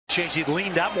Change. He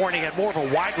leaned out more and he had more of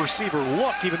a wide receiver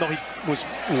look, even though he was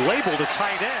labeled a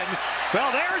tight end.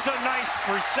 Well, there's a nice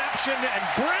reception, and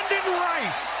Brenden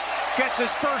Rice gets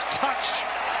his first touch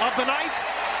of the night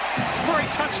for a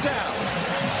touchdown.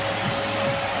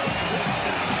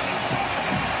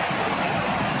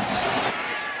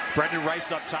 Brenden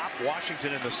Rice up top,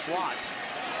 Washington in the slot.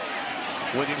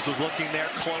 Williams was looking there,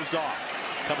 closed off.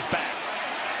 Comes back.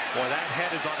 Boy, that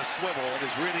head is on a swivel. It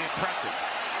is really impressive.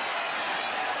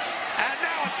 And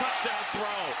now a touchdown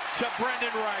throw to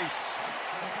Brenden Rice.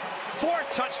 Fourth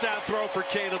touchdown throw for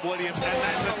Caleb Williams. And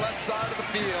that's on the left side of the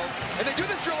field. And they do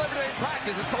this drill every day in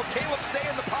practice. It's called Caleb stay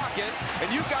in the pocket. And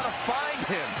you've got to find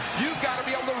him. You've got to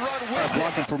be able to run with him.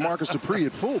 Blocking for Marcus Dupree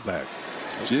at fullback.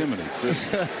 Jiminy.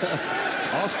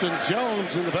 Austin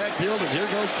Jones in the backfield. And here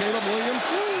goes Caleb Williams.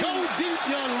 Go deep,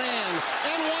 young man.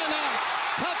 And why not?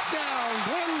 Touchdown,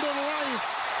 Brenden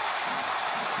Rice.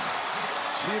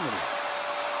 Jiminy.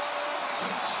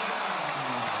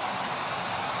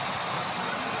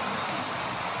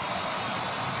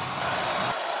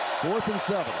 4th and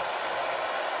 7.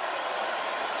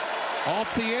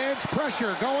 Off the edge,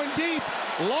 pressure, going deep.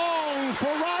 Long for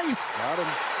Rice. Got him.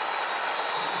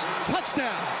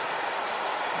 Touchdown.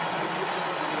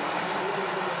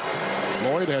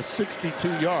 Lloyd has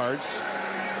 62 yards.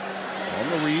 On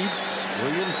the read,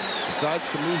 Williams decides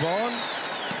to move on.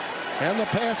 And the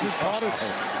pass is caught. It's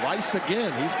Rice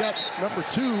again. He's got number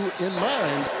 2 in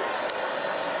mind.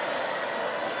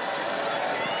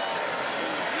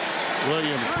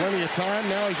 Williams, plenty of time.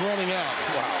 Now he's running out.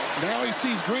 Wow. Now he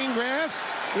sees green grass.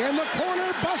 In the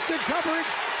corner, busted coverage.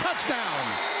 Touchdown.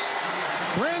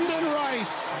 Brenden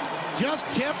Rice just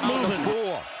kept moving.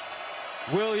 4.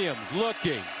 Williams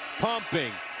looking,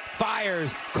 pumping,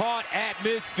 fires, caught at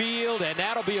midfield, and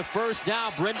that'll be a first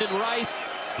down. Brenden Rice.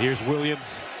 Here's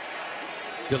Williams.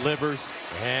 Delivers,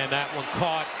 and that one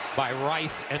caught by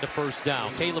Rice and the first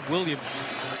down. Caleb Williams.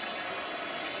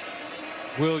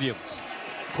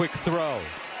 Quick throw,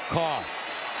 caught.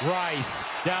 Rice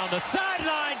down the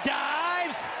sideline,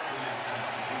 dives.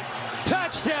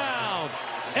 Touchdown,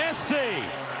 SC.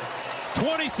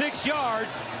 26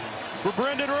 yards for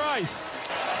Brenden Rice.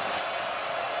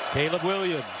 Caleb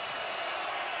Williams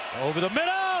over the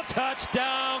middle,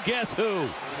 touchdown. Guess who?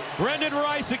 Brenden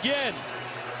Rice again.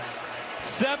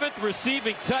 7th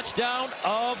receiving touchdown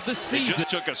of the season. He just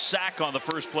took a sack on the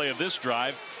first play of this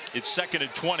drive. It's 2nd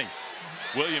and 20.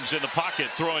 Williams in the pocket,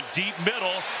 throwing deep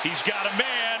middle. He's got a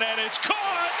man, and it's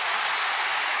caught.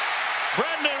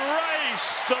 Brenden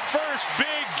Rice, the first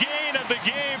big gain of the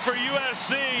game for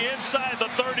USC inside the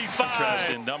 35. Contrast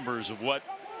in numbers of what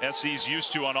SC's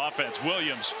used to on offense.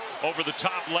 Williams over the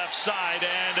top left side,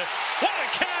 and what a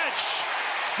catch!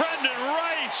 Brenden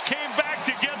Rice came back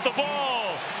to get the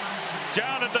ball.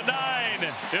 Down at the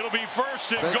 9. It'll be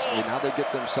 1st and goal. Now they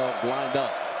get themselves lined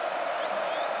up.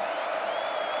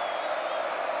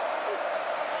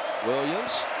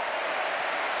 Williams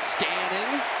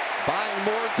scanning, buying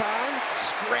more time,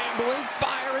 scrambling,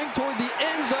 firing toward the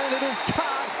end zone. It is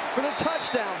caught for the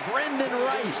touchdown. Brenden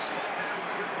Rice.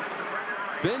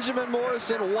 Benjamin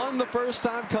Morrison won the first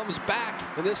time, comes back,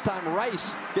 and this time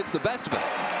Rice gets the best of it.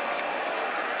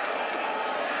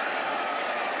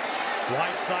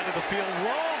 Right side of the field,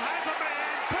 roll has a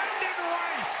man, Brenden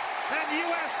Rice, and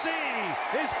USC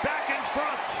is back in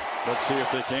front. Let's see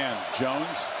if they can.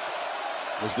 Jones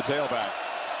was the tailback.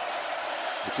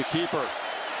 It's a keeper.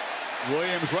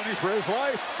 Williams running for his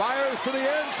life. Fires to the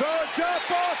end zone. Jump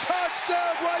ball.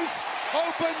 Touchdown. Rice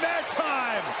open that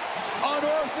time.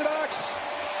 Unorthodox,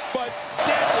 but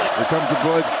deadly. Here comes the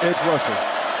good edge rusher.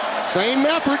 Same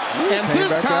effort. And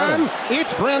this time,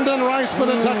 it's Brenden Rice for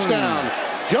the touchdown.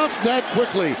 Just that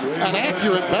quickly. An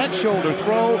accurate back shoulder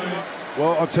throw.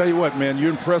 Well, I'll tell you what, man. You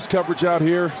in press coverage out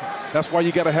here. That's why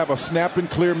you got to have a snap and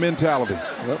clear mentality.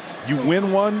 Yep. You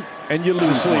win one and you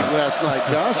lose one. Last night,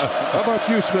 Josh. How about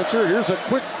you, Spencer? Here's a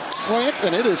quick slant,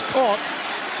 and it is caught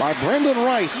by Brenden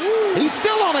Rice. He's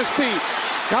still on his feet.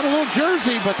 Got a little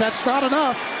jersey, but that's not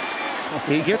enough.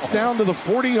 He gets down to the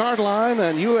 40-yard line,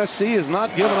 and USC is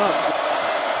not giving up.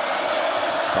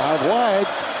 5 wide.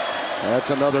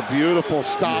 That's another beautiful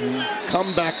stop.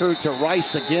 Comebacker to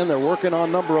Rice again. They're working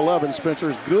on number 11, Spencer.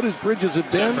 As good as Bridges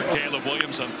have been. For Caleb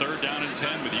Williams on 3rd down and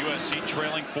 10 with USC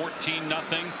trailing 14-0.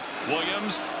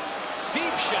 Williams,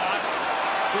 deep shot.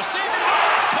 Receiving,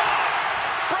 it's caught.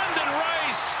 Brenden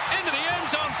Rice into the end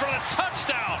zone for a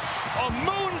touchdown. A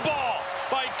moon ball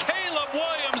by Caleb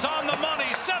Williams on the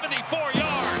money, 74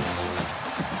 yards.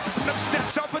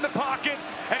 Steps up in the pocket,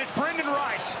 and it's Brenden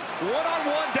Rice.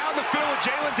 One-on-one down the field with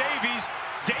Jalen Davies.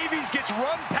 Davies gets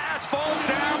run pass, falls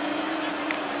down.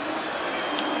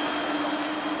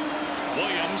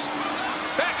 Williams.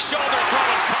 Back shoulder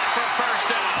throw is caught for first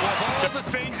down. Well, all the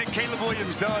things that Caleb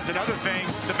Williams does, another thing,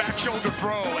 the back shoulder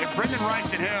throw. And Brenden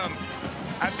Rice and him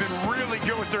have been really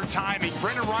good with their timing.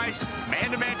 Brenden Rice,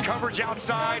 man-to-man coverage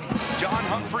outside. John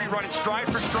Humphrey running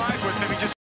stride for stride with him. He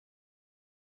just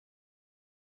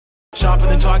sharper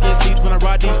than target seeds when I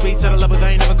ride these beats at a level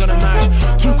they ain't never gonna match.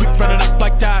 Too quick running up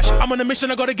like Dash. I'm on a mission,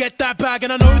 I gotta get that bag.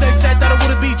 And I know they said that I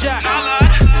wouldn't be Jack.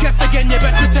 Guess again, you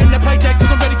best pretend to play dead,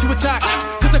 cause I'm ready to attack.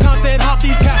 Cause I can't stand half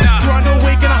these cats. Grind all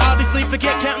week and I hardly sleep.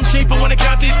 Forget counting sheep, I wanna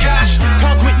count these cash.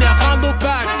 Can't quit now, can't look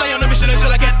back. Stay on a mission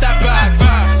until I get that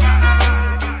bag.